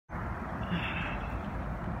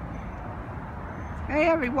Hey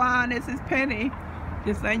everyone, this is Penny.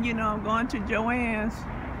 Just letting you know I'm going to Joann's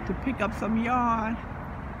to pick up some yarn.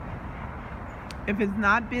 If it's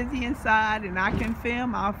not busy inside and I can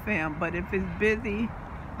film, I'll film. But if it's busy,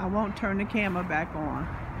 I won't turn the camera back on.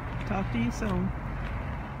 Talk to you soon.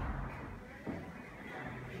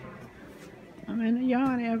 I'm in the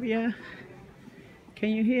yarn area.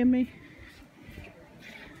 Can you hear me?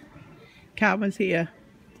 Calvin's here.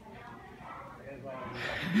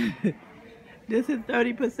 This is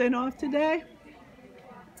 30% off today.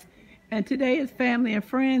 And today is Family and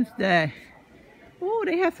Friends Day. Oh,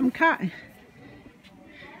 they have some cotton.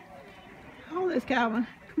 Hold this, Calvin.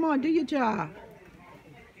 Come on, do your job.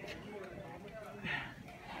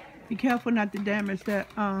 Be careful not to damage that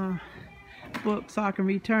book so I can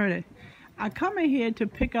return it. I come in here to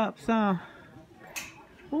pick up some.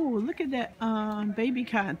 Oh, look at that baby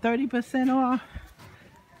cotton, 30% off.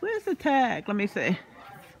 Where's the tag? Let me see.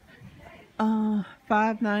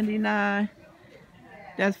 $5.99.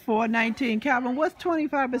 That's $4.19. Calvin, what's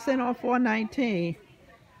 25% off $4.19?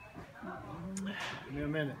 Give me a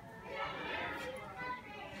minute.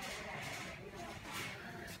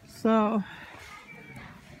 So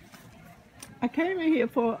I came in here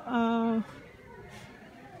for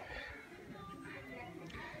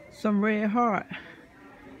some red heart.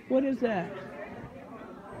 What is that?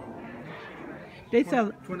 They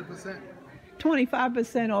sell 20%.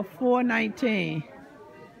 25% off $4.19.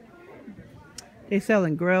 They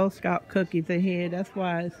selling Girl Scout cookies in here. That's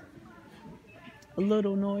why it's a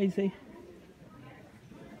little noisy.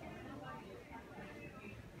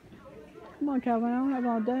 Come on, Calvin. I don't have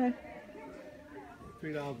all day.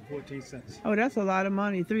 $3.14. Oh, that's a lot of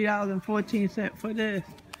money. $3.14 for this.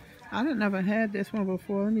 I done never had this one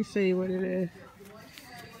before. Let me see what it is.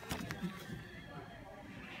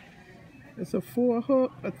 It's a 4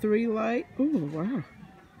 hook, a 3 light. Ooh, wow.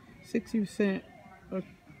 60%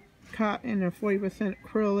 cotton and 40%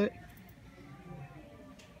 acrylic.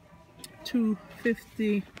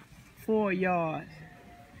 254 yards.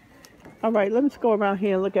 All right, let me go around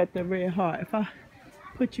here and look at the red heart. If I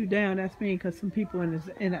put you down, that's me because some people in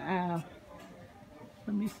the aisle.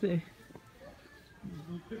 Let me see.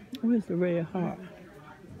 Where's the red heart?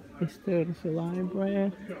 It's still the Lion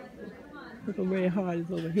brand. Look, the red heart is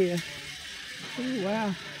over here. Oh,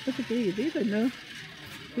 wow. Look at these. These are new.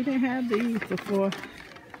 We didn't have these before.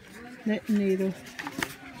 Knitting needles.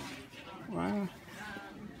 Wow.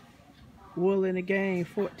 Wool in the game,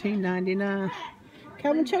 $14.99.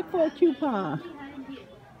 Calvin, check for a coupon.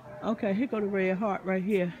 Okay, here go the red heart right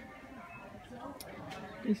here.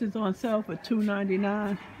 This is on sale for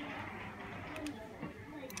 $2.99.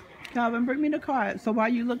 Calvin, bring me the card. So while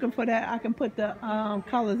you're looking for that, I can put the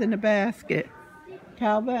colors in the basket.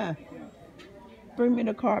 Calvin, bring me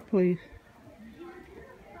the card, please.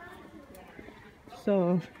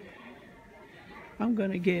 So I'm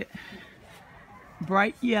gonna get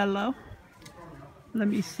bright yellow. Let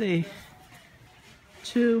me see.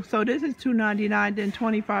 So this is $2.99, then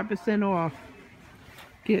 25% off.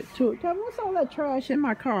 Get two. Calvin, what's all that trash in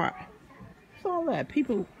my cart? What's all that?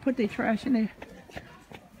 People put their trash in there.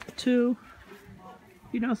 2.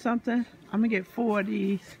 You know something? I'm gonna get 4 of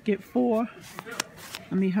these. Get 4.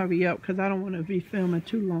 Let me hurry up because I don't want to be filming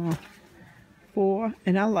too long. 4.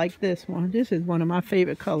 And I like this one. This is one of my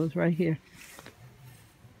favorite colors right here.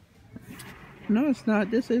 No, it's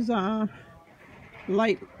not. This is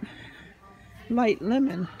light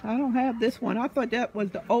lemon. I don't have this one. I thought that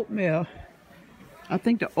was the oatmeal. I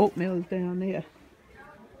think the oatmeal is down there.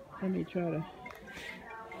 Let me try to.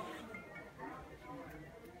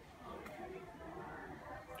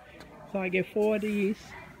 So I get 4 of these.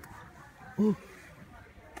 Ooh.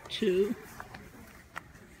 2,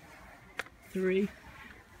 3,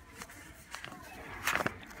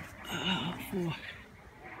 4.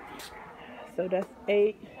 So that's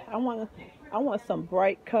 8. I want some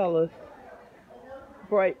bright colors.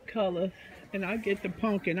 And I get the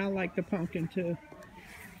pumpkin. I like the pumpkin too.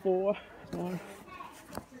 4. 1,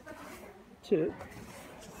 2,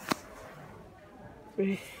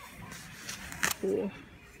 3, 4.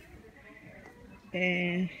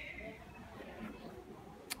 And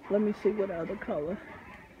let me see what other color.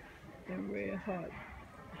 And red heart.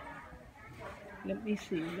 Let me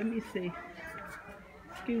see.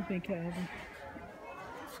 Excuse me, Calvin.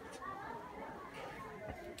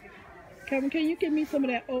 Calvin, can you give me some of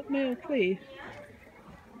that oatmeal, please?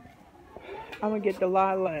 I'm gonna get the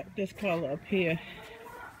lilac, this color up here.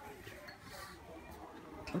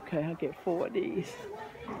 Okay, I'll get 4 of these.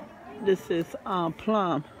 This is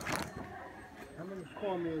plum. How many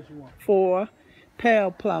cornmeals you want? 4.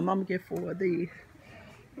 Pale plum. I'm gonna get 4 of these.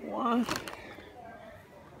 1,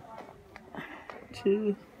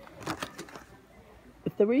 2,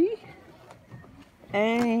 3,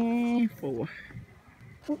 and 4.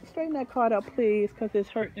 Straighten that card up, please, because it's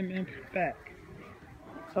hurting me back.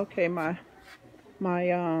 Okay, my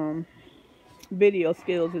video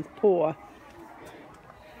skills is poor.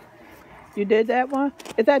 You did that one?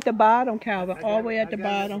 It's at the bottom, Calvin. All the way at the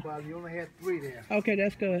bottom. You only had 3 there. Okay,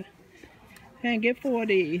 that's good. And get 4 of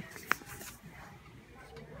these.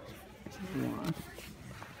 1.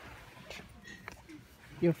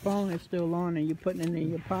 Your phone is still on and you're putting it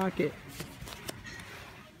in your pocket.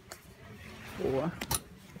 4.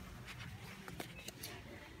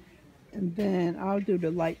 And then I'll do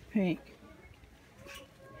the light pink.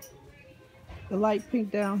 The light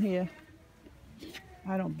pink down here.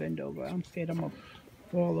 I don't bend over. I'm scared I'm going to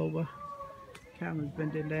fall over. Calvin's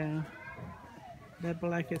bending down. That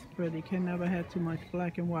black is pretty. Can never have too much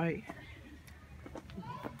black and white.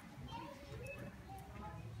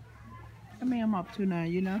 I mean, I'm up to now,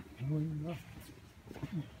 you know?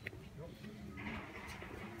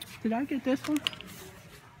 Did I get this one?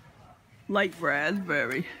 Light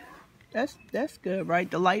raspberry. That's good, right?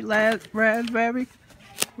 The light raspberry,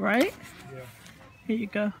 right? Yeah. Here you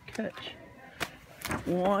go. Catch.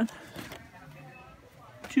 1,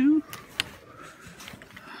 2,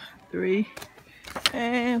 3,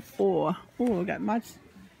 and 4. Oh, got my.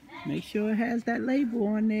 Make sure it has that label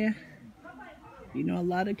on there. You know, a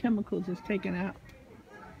lot of chemicals is taken out.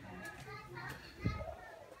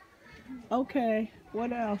 Okay,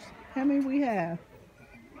 what else? How many we have?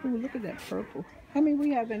 Oh, look at that purple. How many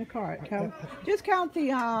we have in the cart, Calvin? Just count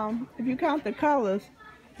the if you count the colors,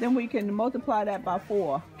 then we can multiply that by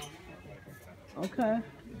 4. Okay.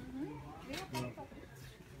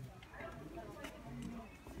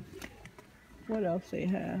 What else they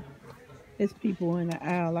have? It's people in the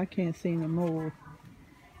aisle. I can't seem to move.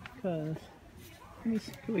 Cause let me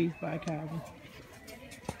squeeze by Calvin.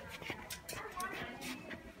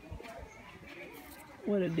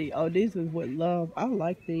 What are these? Oh, these is with love. I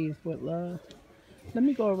like these with love. Let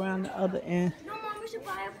me go around the other end. No, Mom, we should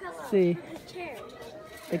buy a pillow. See. For the chair.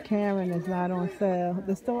 The Karen is not on sale.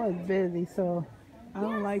 The store is busy, so I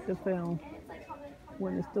don't like to film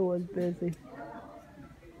when the store is busy.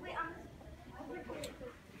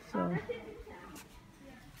 So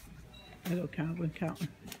I go counting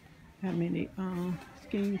how many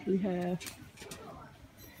schemes we have.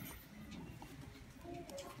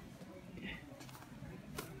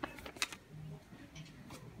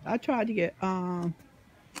 I tried to get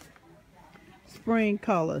spring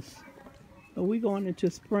colors. But we're going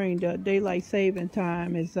into spring. The daylight saving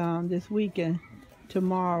time is this weekend,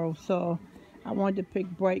 tomorrow. So I wanted to pick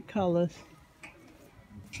bright colors.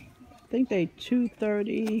 I think they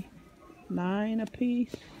 $2.39 a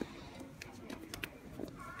piece.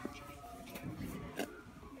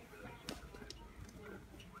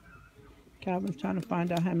 Calvin's trying to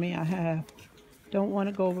find out how many I have. Don't want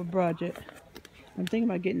to go over budget. I'm thinking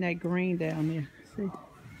about getting that green down there. See?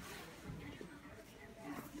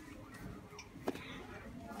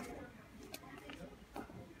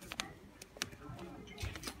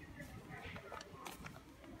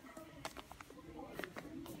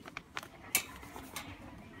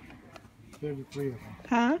 $33 of them.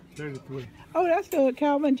 Huh? 33. Oh, that's good,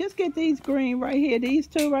 Calvin. Just get these green right here. These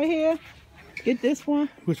 2 right here. Get this one.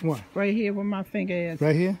 Which one? Right here where my finger is.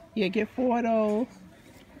 Right here? Yeah, get 4 of those.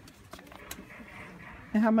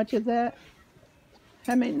 And how much is that?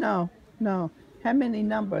 How many? No. How many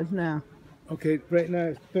numbers now? Okay, right now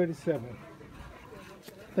it's 37.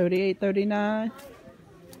 38, 39.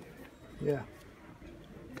 Yeah.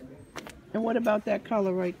 And what about that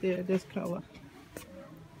color right there? This color.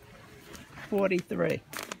 43.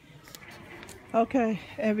 Okay,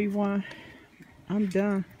 everyone. I'm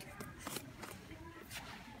done.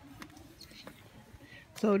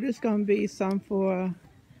 So this gonna be some for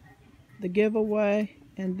the giveaway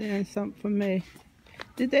and then some for me.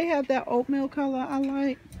 Did they have that oatmeal color I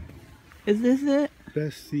like? Is this it?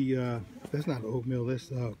 That's the that's not oatmeal, that's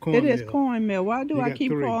cornmeal. It is cornmeal. Why do You I got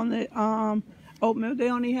keep 3. calling it oatmeal? They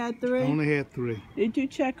only had 3? I only had 3. Did you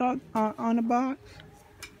check on the box?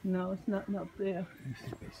 No, it's nothing up there.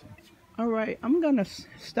 All right, I'm gonna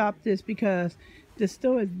stop this because the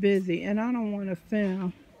store is busy and I don't want to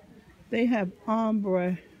film. They have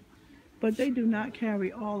ombre, but they do not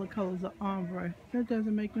carry all the colors of ombre. That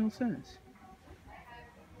doesn't make no sense.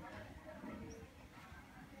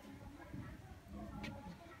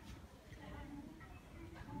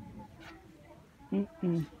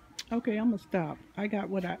 Okay, I'm gonna stop. I got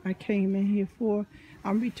what I came in here for.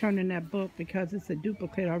 I'm returning that book because it's a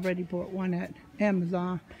duplicate. I already bought one at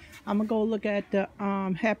Amazon. I'm gonna go look at the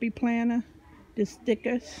Happy Planner, the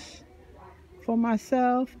stickers for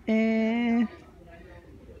myself and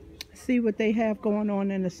see what they have going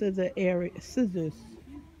on in the scissors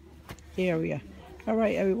area. All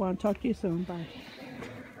right, everyone. Talk to you soon. Bye.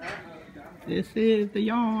 This is the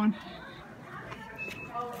yarn.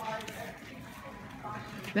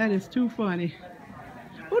 That is too funny.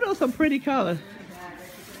 Oh, those are pretty colors.